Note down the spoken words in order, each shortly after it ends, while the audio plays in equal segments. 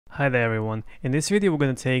Hi there everyone, in this video we're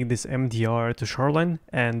gonna take this MDR to Shoreline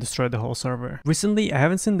and destroy the whole server. Recently I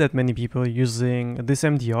haven't seen that many people using this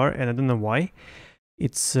MDR and I don't know why.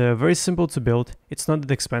 It's very simple to build, it's not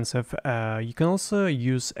that expensive. You can also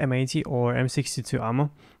use M80 or M62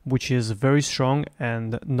 ammo, which is very strong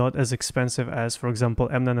and not as expensive as, for example,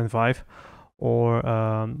 M995 or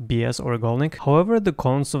BS or Golnik. However, the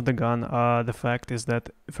cons of the gun, the fact is that,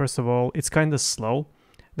 first of all, it's kind of slow,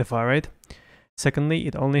 the fire rate. Secondly,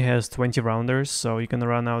 it only has 20 rounders, so you can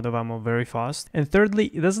run out of ammo very fast. And thirdly,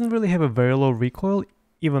 it doesn't really have a very low recoil,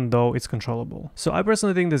 even though it's controllable. So I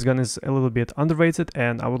personally think this gun is a little bit underrated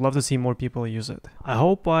and I would love to see more people use it. I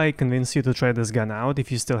hope I convinced you to try this gun out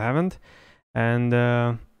if you still haven't, and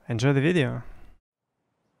enjoy the video.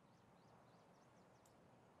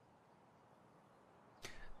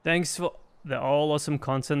 Thanks for the all awesome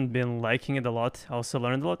content, been liking it a lot, also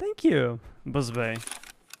learned a lot. Thank you, Buzzbay.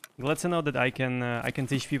 Glad to know that I can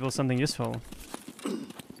teach people something useful.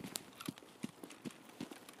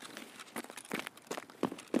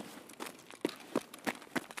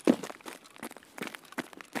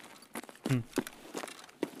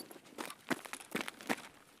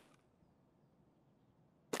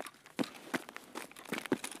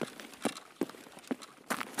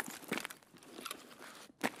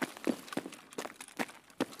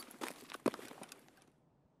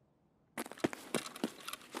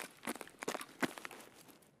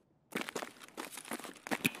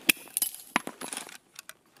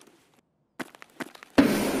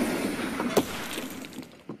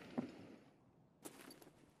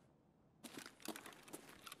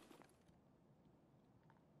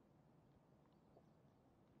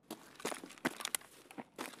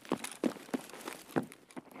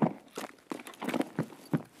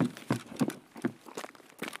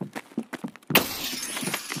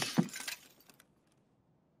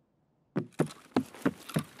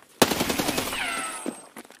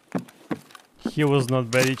 He was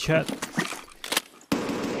not ready, chat.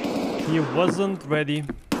 He wasn't ready.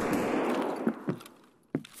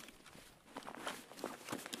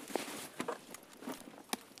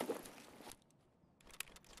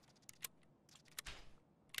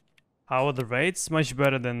 How are the raids? Much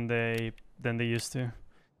better than they used to.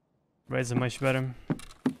 Raids are much better.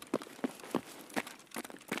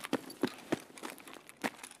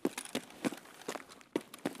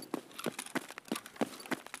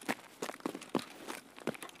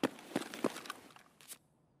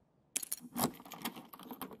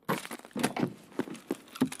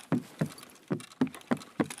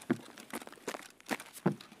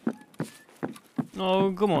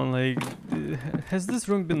 Oh, come on, like, has this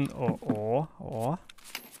room been...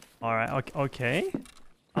 Alright, okay.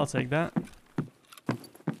 I'll take that.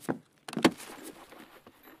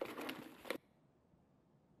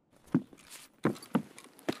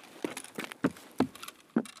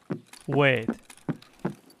 Wait.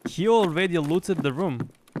 He already looted the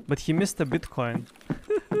room, but he missed a Bitcoin.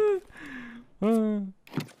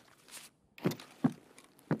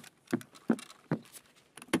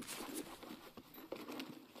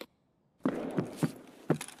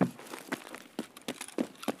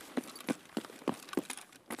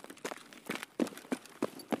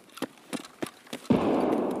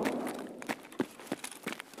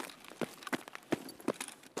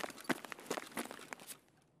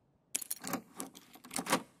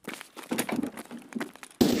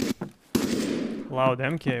 Loud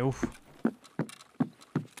MK, oof.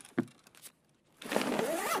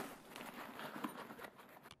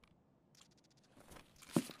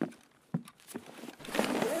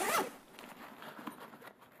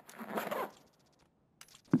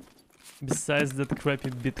 Besides that crappy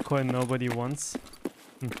Bitcoin nobody wants.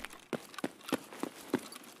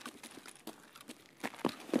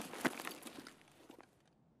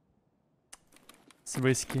 It's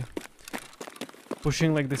risky.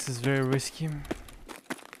 Pushing like this is very risky.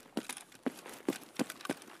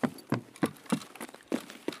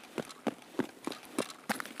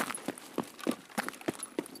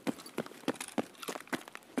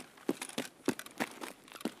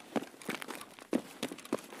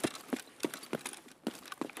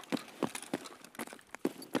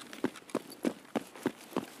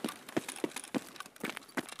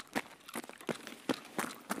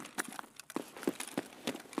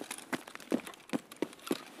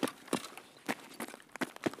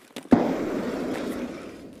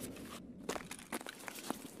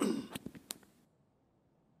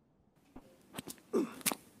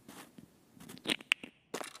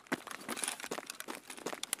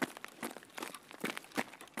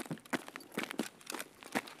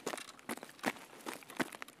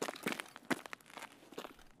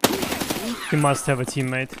 He must have a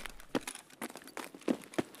teammate.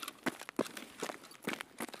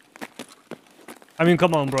 I mean,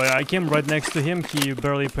 come on, bro. I came right next to him. He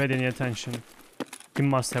barely paid any attention. He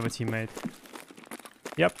must have a teammate.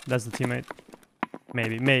 Yep, that's the teammate.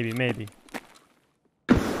 Maybe, maybe, maybe.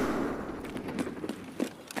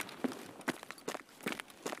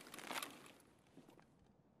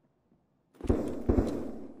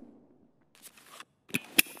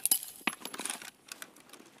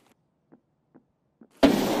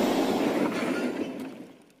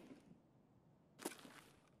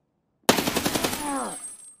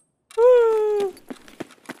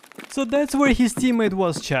 So that's where his teammate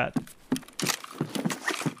was, chat.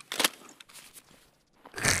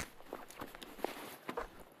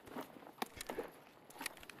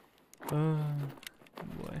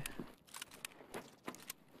 Boy.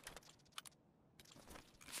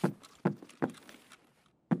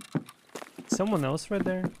 Someone else right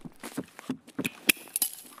there?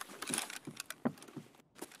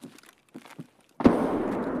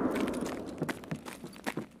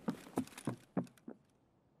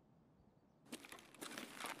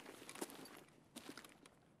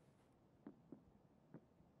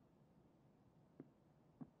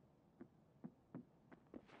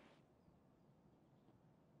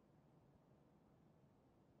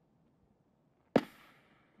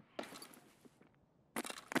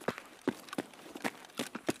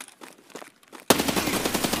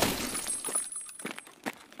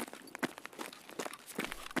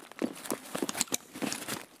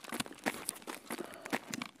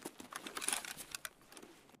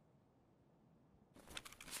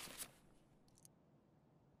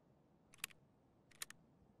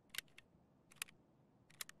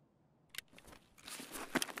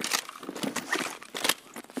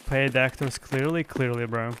 Paid actors, clearly,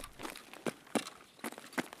 bro.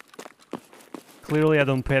 Clearly I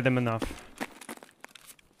don't pay them enough.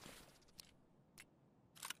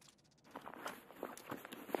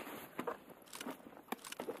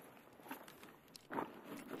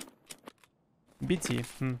 BT,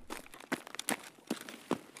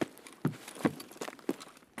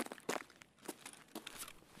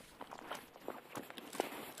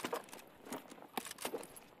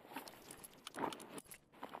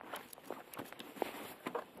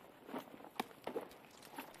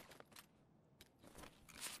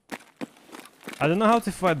 I don't know how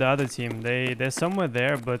to fight the other team. They're somewhere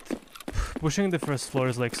there, but pushing the first floor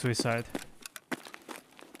is like suicide.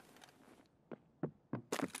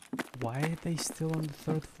 Why are they still on the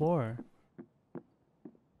third floor?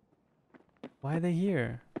 Why are they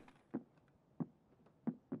here?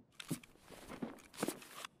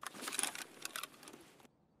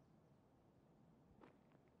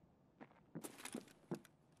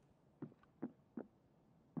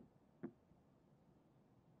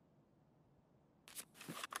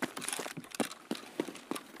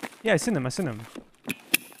 Yeah, I seen him.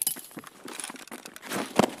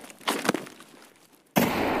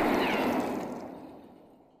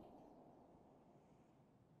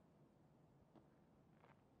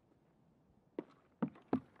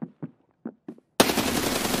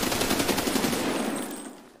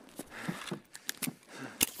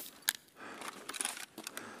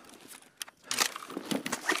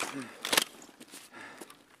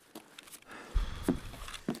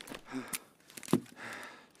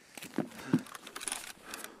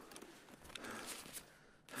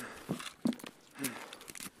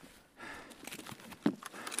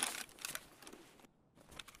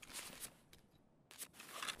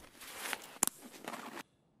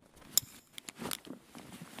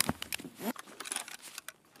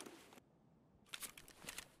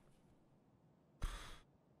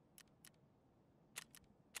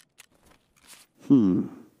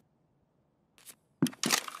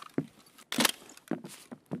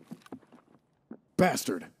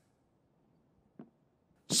 Bastard.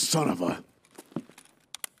 Son of a...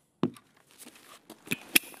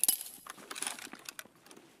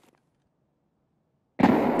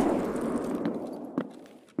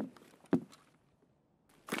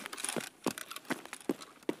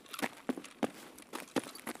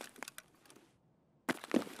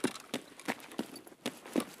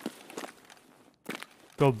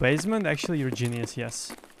 Go basement? Actually, you're genius,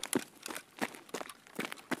 yes.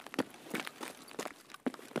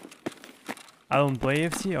 I don't play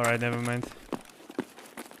FT? Alright, never mind.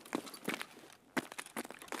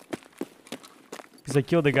 Because I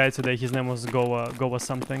killed a guy today, his name was Goa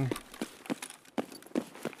something.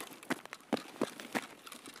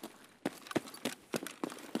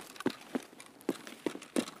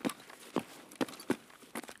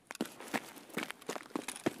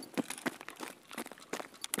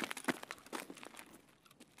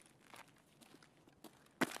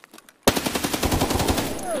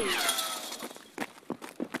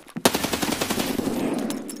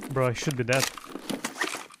 Bro, I should be dead.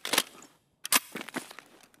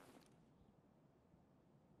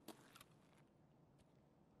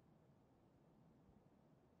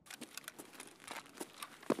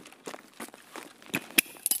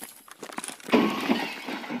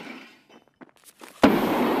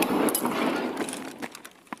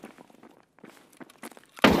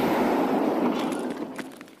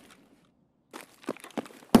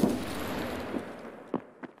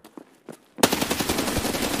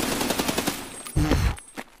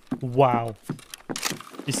 Wow.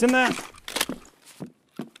 You seen that?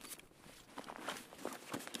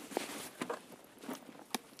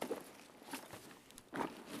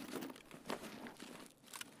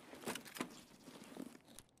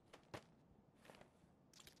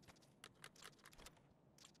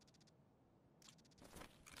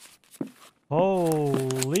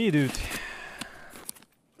 Holy dude.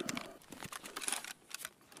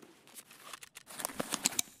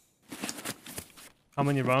 How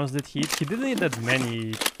many rounds did he hit? He didn't hit that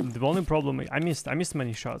many. The only problem, I missed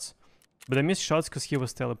many shots. But I missed shots because he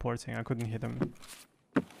was teleporting. I couldn't hit him.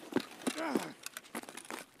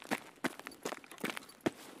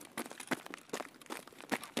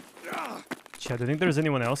 Chat, do you think there's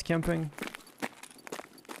anyone else camping?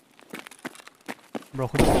 Bro,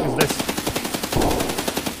 who the fuck is this?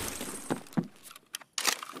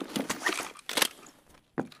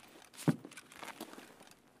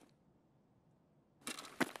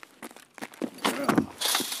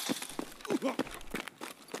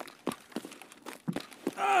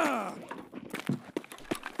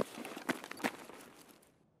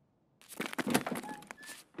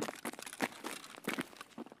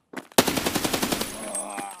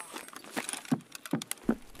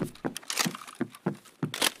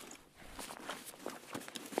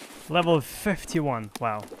 Level 51,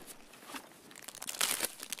 wow.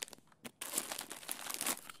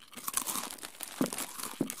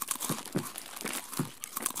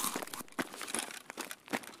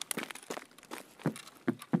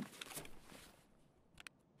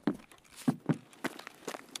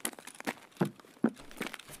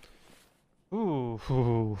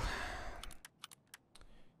 Ooh.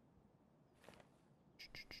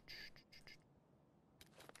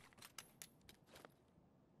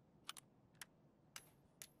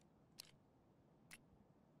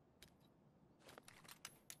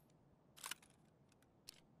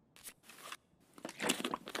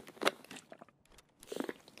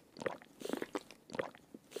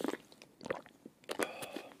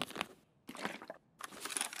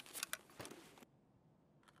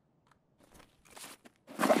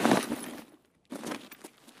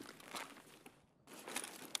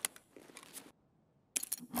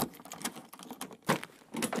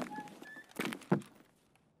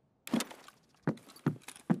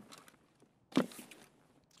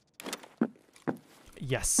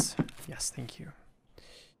 Yes. Yes, thank you.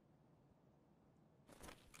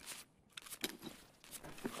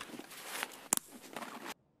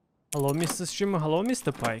 Hello, Mr. Streamer. Hello,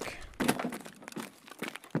 Mr. Pike.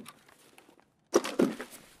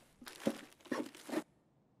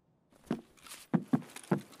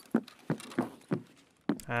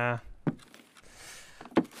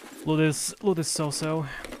 Loot is so-so.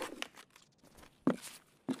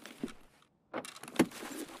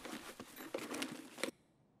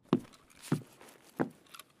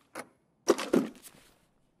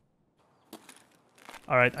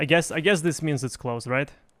 Alright, I guess this means it's closed,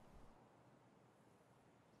 right?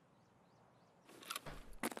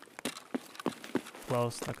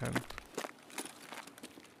 Closed, okay.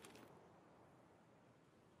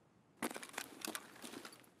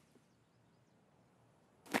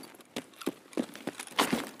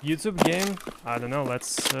 YouTube game? I don't know,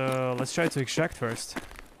 let's try to extract first.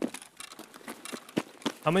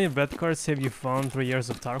 How many red cards have you found 3 years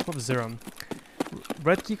of Tarkov? 0.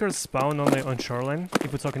 Red keycards spawn only on shoreline,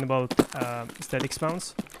 if we're talking about static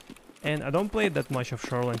spawns. And I don't play that much of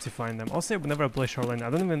shoreline to find them. Also, whenever I play shoreline, I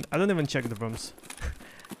don't even check the rooms.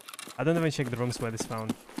 I don't even check the rooms where they spawn.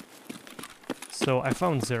 So I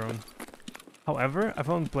found 0. However, I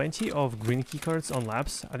found plenty of green keycards on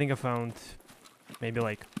labs. I think I found maybe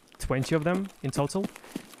like 20 of them in total.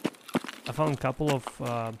 I found a couple of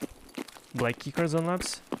black keycards on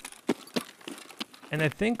labs. And I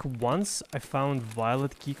think once I found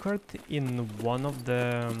violet keycard in one of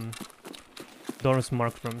the Doris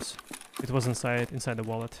marked rooms. It was inside the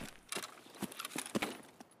wallet.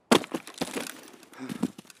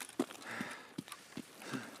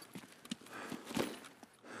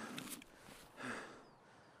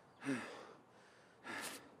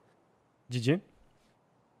 GG.